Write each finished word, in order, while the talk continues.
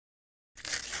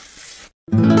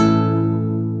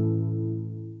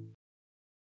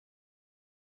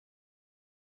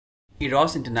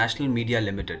Eros International Media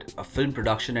Ltd, a film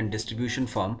production and distribution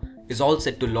firm, is all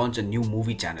set to launch a new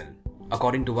movie channel.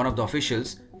 According to one of the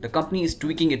officials, the company is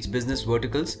tweaking its business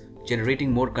verticals,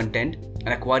 generating more content, and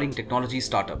acquiring technology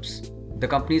startups. The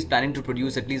company is planning to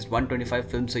produce at least 125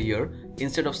 films a year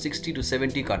instead of 60 to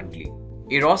 70 currently.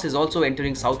 Eros is also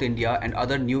entering South India and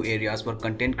other new areas for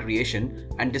content creation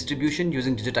and distribution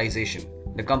using digitization.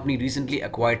 The company recently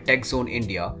acquired TechZone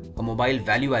India, a mobile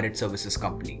value-added services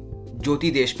company.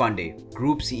 Jyoti Deshpande,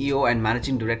 Group CEO and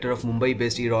Managing Director of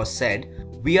Mumbai-based Eros, said,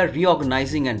 "We are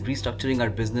reorganizing and restructuring our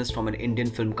business from an Indian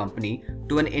film company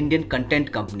to an Indian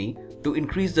content company to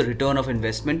increase the return of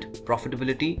investment,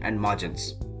 profitability and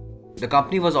margins." The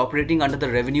company was operating under the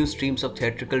revenue streams of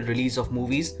theatrical release of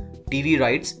movies, TV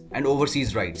rights and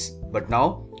overseas rights, but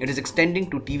now it is extending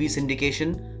to TV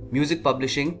syndication, music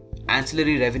publishing,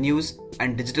 ancillary revenues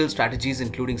and digital strategies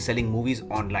including selling movies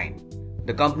online.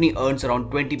 The company earns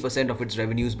around 20% of its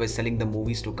revenues by selling the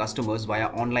movies to customers via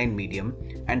online medium,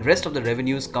 and rest of the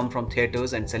revenues come from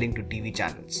theatres and selling to TV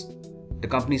channels. The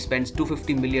company spends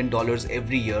 $250 million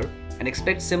every year and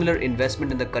expects similar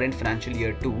investment in the current financial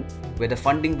year too, where the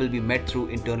funding will be met through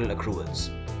internal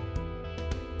accruals.